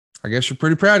I guess you're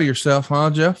pretty proud of yourself,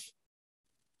 huh, Jeff?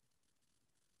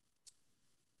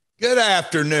 Good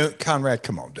afternoon, Conrad.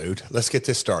 Come on, dude. Let's get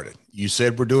this started. You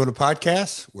said we're doing a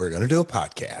podcast. We're going to do a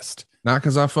podcast. Not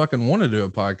because I fucking want to do a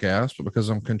podcast, but because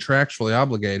I'm contractually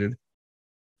obligated.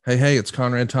 Hey, it's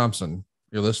Conrad Thompson.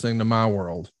 You're listening to My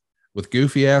World with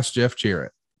goofy ass Jeff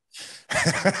Jarrett.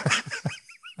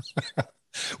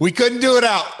 We couldn't do it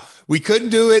out. We couldn't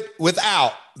do it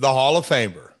without the Hall of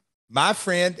Famer, my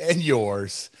friend and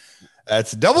yours.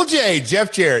 That's Double J,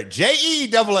 Jeff Jarrett, Jeff,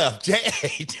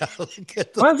 J-A.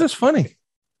 Why is this funny?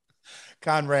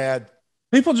 Conrad.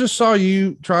 People just saw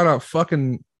you try to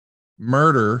fucking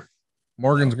murder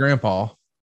Morgan's grandpa.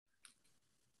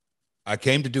 I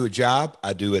came to do a job.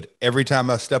 I do it every time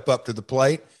I step up to the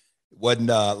plate. It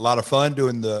wasn't a lot of fun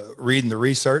reading the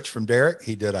research from Derek.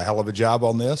 He did a hell of a job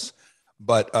on this.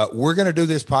 But we're going to do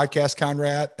this podcast,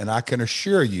 Conrad, and I can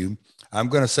assure you, I'm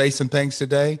going to say some things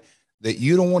today that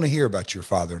you don't want to hear about your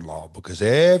father-in-law because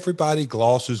everybody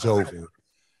glosses over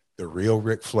the real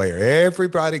Ric Flair.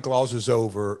 Everybody glosses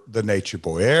over the Nature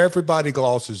Boy. Everybody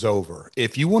glosses over.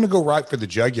 If you want to go right for the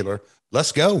jugular,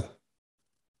 let's go.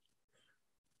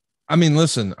 I mean,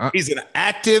 listen. He's an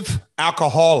active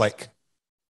alcoholic.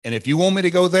 And if you want me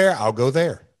to go there, I'll go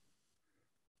there.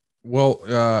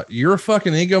 Well, you're a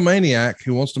fucking egomaniac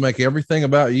who wants to make everything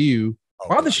about you.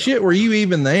 Why the shit were you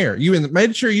even there? You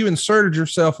made sure you inserted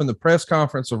yourself in the press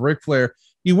conference of Ric Flair.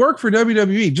 You work for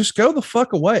WWE. Just go the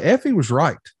fuck away. Effie was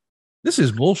right. This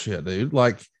is bullshit, dude.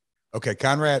 Like, okay,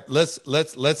 Conrad, let's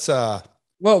drill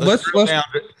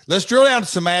down to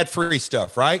some ad-free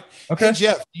stuff, right? Okay. Hey,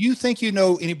 Jeff, do you think you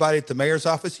know anybody at the mayor's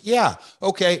office? Yeah.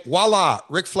 Okay. Voila.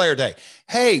 Ric Flair Day.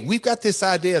 Hey, we've got this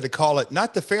idea to call it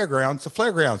not the fairgrounds, the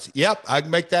Flair grounds. Yep. I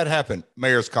can make that happen.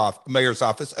 Mayor's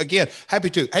office. Again, happy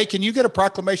to. Hey, can you get a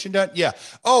proclamation done? Yeah.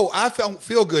 Oh, I don't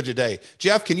feel good today.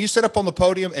 Jeff, can you sit up on the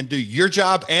podium and do your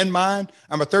job and mine?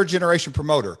 I'm a third generation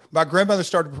promoter. My grandmother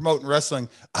started promoting wrestling,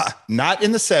 not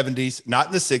in the 70s, not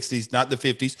in the 60s, not in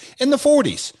the 50s, in the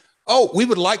 40s. Oh, we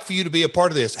would like for you to be a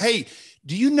part of this. Hey,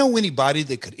 do you know anybody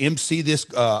that could MC this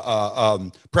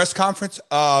press conference?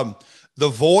 The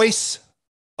voice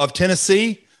of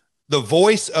Tennessee, the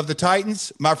voice of the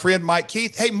Titans, my friend Mike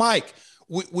Keith. Hey, Mike,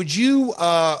 would you?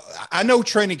 I know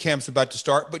training camp's about to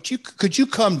start, but could you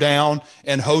come down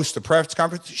and host the press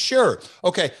conference? Sure.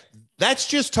 Okay. That's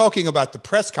just talking about the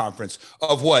press conference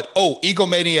of what? Oh,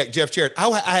 egomaniac Jeff Jarrett.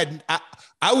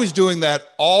 I was doing that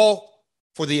all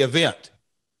for the event.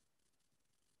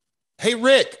 Hey,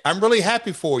 Rick, I'm really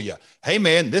happy for you. Hey,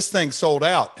 man, this thing sold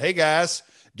out. Hey, guys,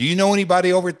 do you know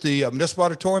anybody over at the municipal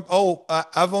auditorium? Oh,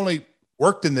 I've only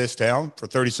worked in this town for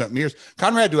 30-something years.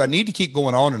 Conrad, do I need to keep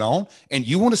going on and on? And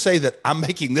you want to say that I'm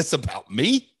making this about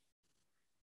me?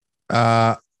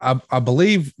 I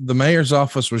believe the mayor's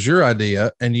office was your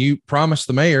idea, and you promised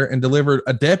the mayor and delivered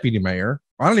a deputy mayor.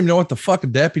 I don't even know what the fuck a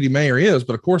deputy mayor is,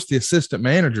 but of course the assistant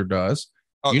manager does.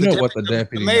 You know what the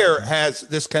deputy mayor has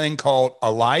this thing called a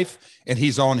life, and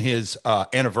he's on his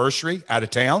anniversary out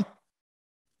of town.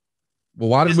 Well,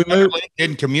 why did we move?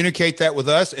 Didn't communicate that with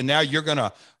us, and now you're going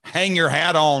to hang your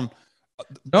hat on.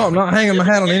 No, I'm not hanging my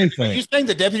hat on anything. Are you saying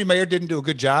the deputy mayor didn't do a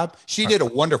good job? She did a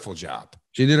wonderful job.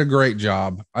 She did a great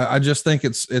job. I just think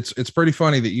it's pretty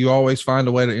funny that you always find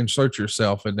a way to insert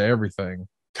yourself into everything.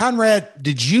 Conrad,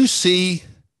 did you see?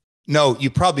 No, you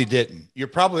probably didn't. You're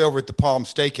probably over at the Palm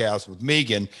Steakhouse with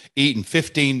Megan eating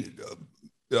 15.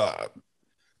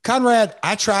 Conrad,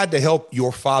 I tried to help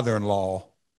your father-in-law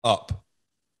up.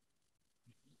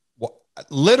 Well,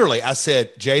 literally, I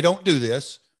said, Jay, don't do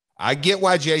this. I get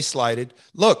why Jay slighted.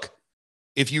 Look,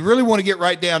 if you really want to get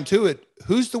right down to it,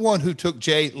 who's the one who took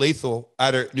Jay Lethal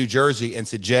out of New Jersey and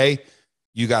said, Jay,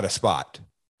 you got a spot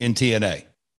in TNA?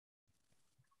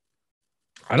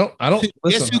 I don't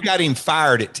Guess who got him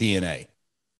fired at TNA?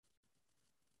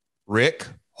 Rick,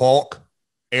 Hulk,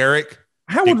 Eric.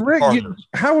 How would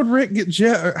Rick get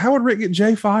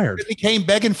Jay fired? He came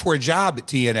begging for a job at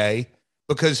TNA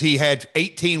because he had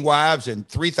 18 wives and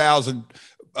 3,000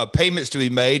 payments to be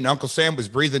made, and Uncle Sam was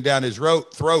breathing down his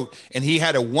throat, and he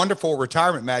had a wonderful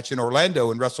retirement match in Orlando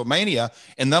in WrestleMania,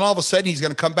 and then all of a sudden he's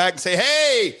going to come back and say,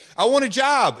 hey, I want a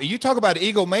job. And you talk about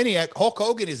egomaniac. Hulk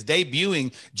Hogan is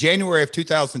debuting January of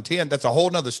 2010. That's a whole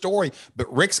nother story, but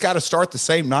Rick's got to start the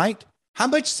same night. How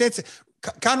much sense?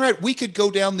 Conrad, we could go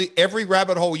down every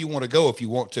rabbit hole you want to go if you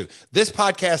want to. This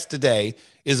podcast today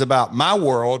is about my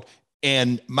world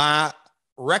and my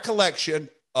recollection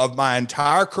of my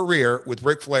entire career with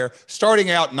Ric Flair, starting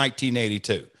out in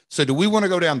 1982. So do we want to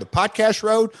go down the podcast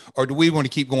road, or do we want to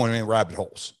keep going in rabbit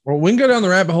holes? Well, we can go down the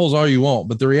rabbit holes all you want,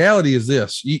 but the reality is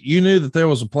this. You knew that there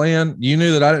was a plan. You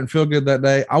knew that I didn't feel good that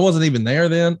day. I wasn't even there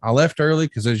then. I left early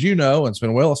because, as you know, and it's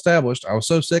been well established, I was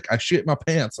so sick I shit my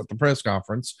pants at the press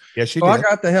conference. Yes, you did. I I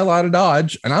got the hell out of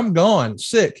Dodge, and I'm gone,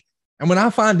 sick. And when I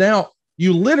find out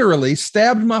you literally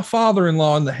stabbed my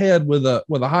father-in-law in the head with a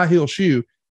high heel shoe,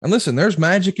 and listen, there's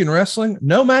magic in wrestling.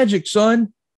 No magic,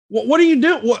 son. What do you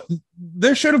do? What?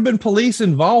 There should have been police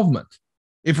involvement.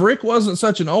 If Rick wasn't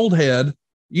such an old head,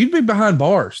 you'd be behind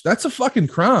bars. That's a fucking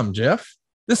crime, Jeff.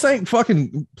 This ain't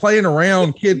fucking playing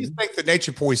around, kid. What do you think the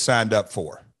Nature Boy signed up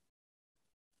for?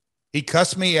 He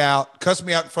cussed me out in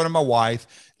front of my wife,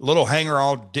 little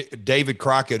hanger-on David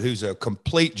Crockett, who's a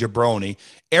complete jabroni.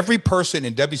 Every person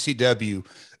in WCW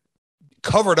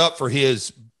covered up for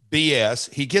his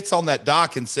BS. He gets on that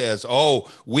dock and says, "Oh,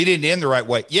 we didn't end the right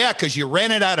way." Yeah, because you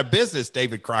ran it out of business,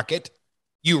 David Crockett.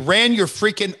 You ran your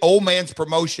freaking old man's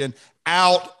promotion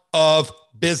out of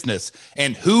business.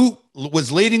 And who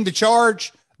was leading the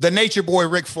charge? The Nature Boy,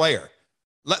 Ric Flair.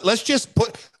 Let's just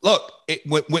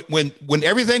when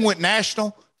everything went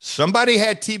national, somebody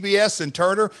had TBS and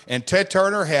Turner, and Ted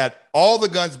Turner had all the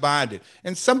guns behind it.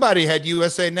 And somebody had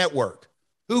USA Network.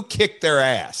 Who kicked their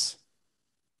ass?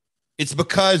 It's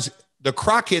because the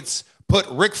Crockett's put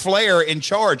Ric Flair in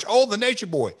charge. Oh, the Nature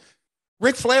Boy.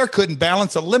 Ric Flair couldn't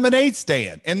balance a lemonade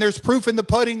stand, and there's proof in the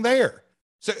pudding there.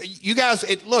 So you guys,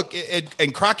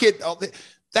 and Crockett,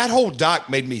 that whole doc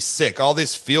made me sick. All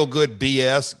this feel-good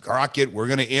BS. Crockett, we're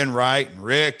going to end right, and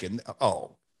Rick, and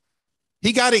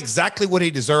he got exactly what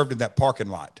he deserved in that parking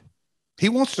lot. He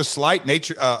wants to slight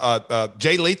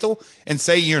Jay Lethal and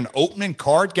say you're an opening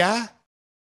card guy.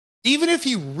 Even if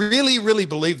you really, really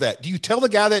believe that, do you tell the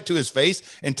guy that to his face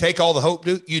and take all the hope?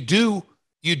 You do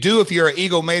if you're an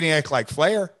egomaniac like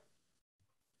Flair.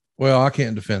 Well, I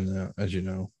can't defend that, as you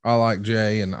know. I like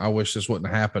Jay, and I wish this wouldn't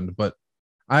have happened, but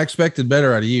I expected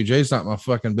better out of you. Jay's not my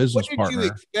fucking business partner. What did you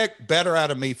expect better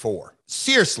out of me for?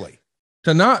 Seriously.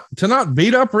 To not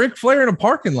beat up Ric Flair in a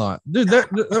parking lot. Dude,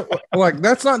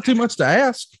 that's not too much to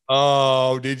ask.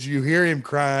 Oh, did you hear him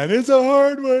crying? It's a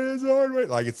hard way. It's a hard way.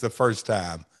 Like it's the first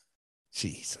time.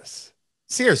 Jesus.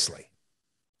 Seriously.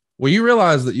 Well, you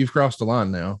realize that you've crossed the line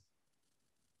now.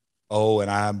 Oh, and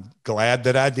I'm glad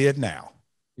that I did now.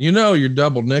 You know you're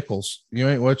double nickels. You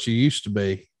ain't what you used to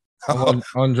be.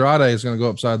 Andrade is going to go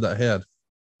upside that head.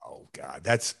 Oh, God.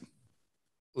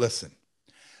 Listen,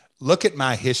 look at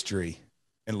my history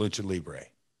in Lucha Libre.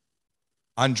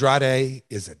 Andrade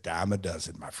is a dime a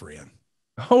dozen, my friend.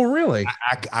 Oh, really?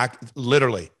 I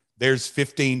literally, there's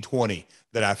 15, 20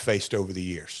 that I've faced over the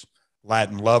years.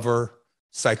 Latin Lover,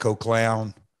 Psycho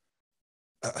Clown,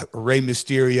 Rey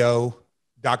Mysterio,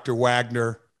 Dr.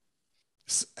 Wagner,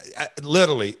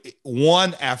 literally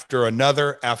one after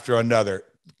another.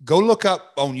 Go look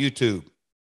up on YouTube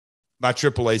my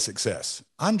AAA success.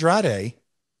 Andrade,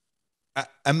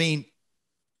 I mean,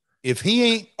 if he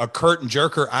ain't a curtain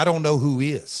jerker, I don't know who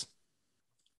is.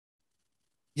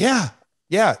 Yeah.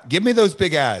 Give me those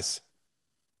big eyes.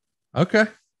 Okay.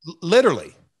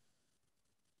 Literally.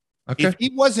 Okay. If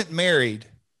he wasn't married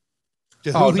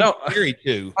to who he's married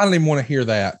to. I don't even want to hear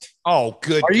that. Oh,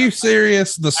 good. Are you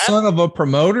serious? The son of a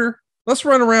promoter? Let's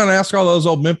run around and ask all those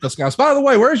old Memphis guys. By the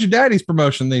way, where's your daddy's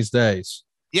promotion these days?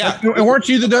 Yeah. And weren't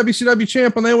you the WCW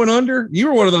champ when they went under? You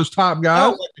were one of those top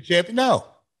guys. No. Of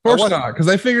course not, because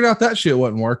they figured out that shit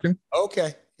wasn't working.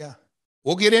 Okay. Yeah.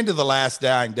 We'll get into the last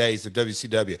dying days of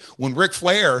WCW. When Ric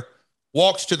Flair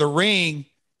walks to the ring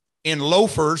in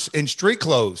loafers and street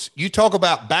clothes. You talk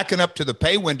about backing up to the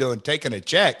pay window and taking a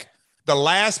check. The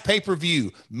last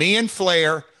pay-per-view, me and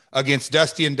Flair against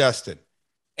Dusty and Dustin.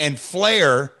 And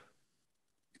Flair,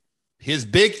 his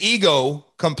big ego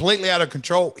completely out of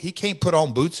control. He can't put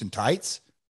on boots and tights.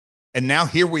 And now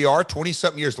here we are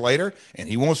 20-something years later, and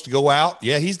he wants to go out.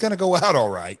 Yeah, he's going to go out all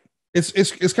right.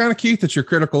 It's kind of cute that you're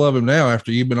critical of him now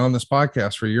after you've been on this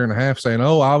podcast for a year and a half saying,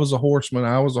 oh, I was a horseman.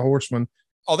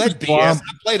 Oh, that's BS. I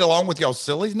played along with y'all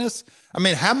silliness. I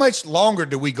mean, how much longer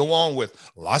do we go on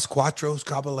with Los Cuatros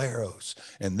Caballeros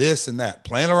and this and that,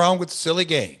 playing around with silly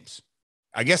games?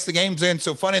 I guess the game's in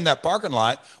so funny in that parking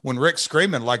lot when Rick's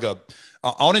screaming like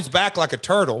on his back like a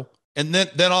turtle. And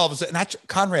then all of a sudden,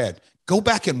 Conrad, go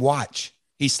back and watch.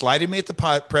 He slighted me at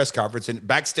the press conference and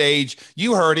backstage.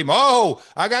 You heard him. Oh,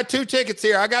 I got 2 tickets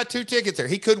here.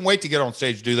 He couldn't wait to get on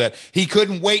stage to do that. He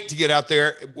couldn't wait to get out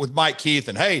there with Mike Keith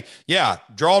and, hey, yeah,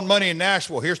 drawing money in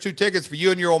Nashville. Here's 2 tickets for you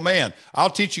and your old man.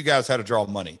 I'll teach you guys how to draw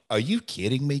money. Are you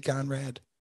kidding me, Conrad?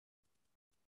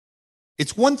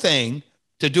 It's one thing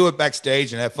to do it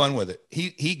backstage and have fun with it.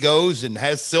 He goes and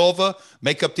has Silva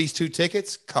make up these 2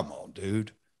 tickets. Come on,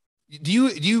 dude. Do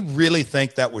you really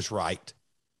think that was right?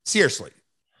 Seriously.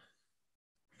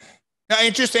 Now,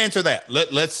 and just answer that.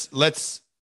 Let's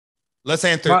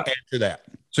answer that.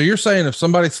 So you're saying if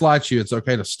somebody slights you, it's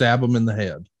okay to stab them in the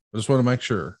head. I just want to make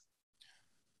sure.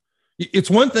 It's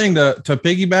one thing to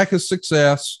piggyback his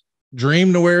success,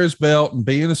 dream to wear his belt and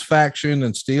be in his faction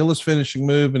and steal his finishing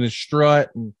move and his strut.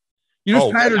 And you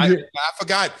just I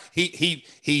forgot.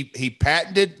 He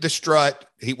patented the strut,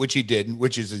 which he didn't,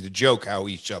 which is a joke how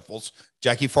he shuffles.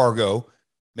 Jackie Fargo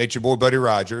made your boy Buddy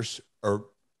Rogers, or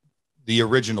the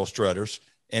original strutters.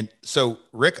 And so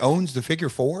Rick owns the figure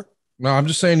 4. No, I'm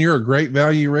just saying you're a great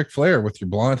value Ric Flair with your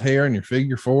blonde hair and your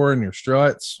figure 4 and your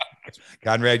struts.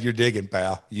 Conrad, you're digging,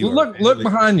 pal. Look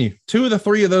behind you. 2 of the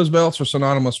 3 of those belts are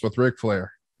synonymous with Ric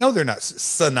Flair. No, they're not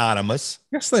synonymous.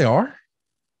 Yes, they are.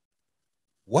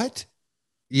 What?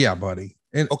 Yeah, buddy.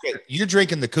 And okay, you're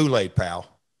drinking the Kool-Aid,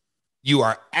 pal. You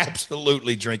are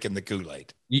absolutely drinking the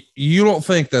Kool-Aid. You don't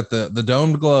think that the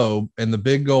domed globe and the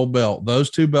big gold belt, those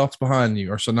 2 belts behind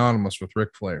you, are synonymous with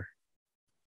Ric Flair?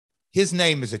 His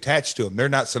name is attached to him. They're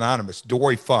not synonymous.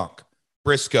 Dory Funk,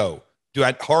 Briscoe,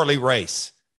 Harley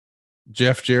Race.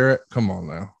 Jeff Jarrett, come on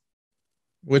now.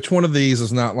 Which one of these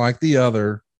is not like the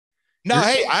other? No,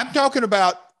 hey, I'm talking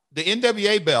about the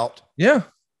NWA belt. Yeah.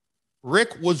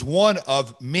 Rick was one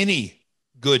of many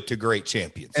good to great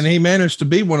champions. And he managed to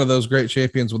be one of those great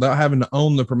champions without having to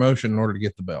own the promotion in order to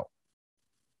get the belt.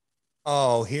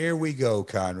 Oh, here we go,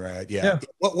 Conrad. Yeah.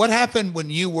 What happened when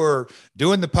you were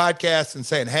doing the podcast and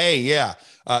saying, hey,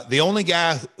 the only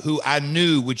guy who I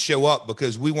knew would show up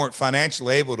because we weren't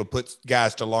financially able to put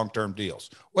guys to long-term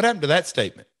deals? What happened to that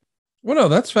statement? Well, no,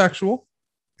 that's factual.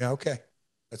 Yeah. Okay.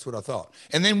 That's what I thought.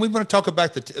 And then we want to talk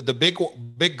about the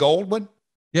big gold one.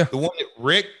 Yeah. The one that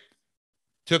Rick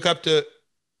took up to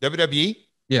WWE.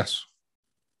 Yes.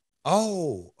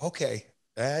 Oh, okay.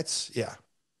 Yeah.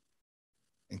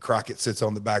 And Crockett sits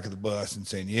on the back of the bus and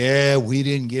saying, yeah, we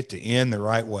didn't get to end the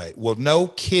right way. Well, no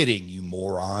kidding, you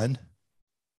moron.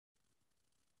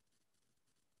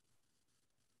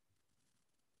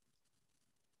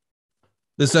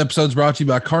 This episode's brought to you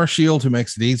by Car Shield, who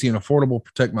makes it easy and affordable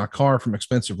to protect my car from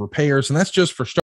expensive repairs. And that's just for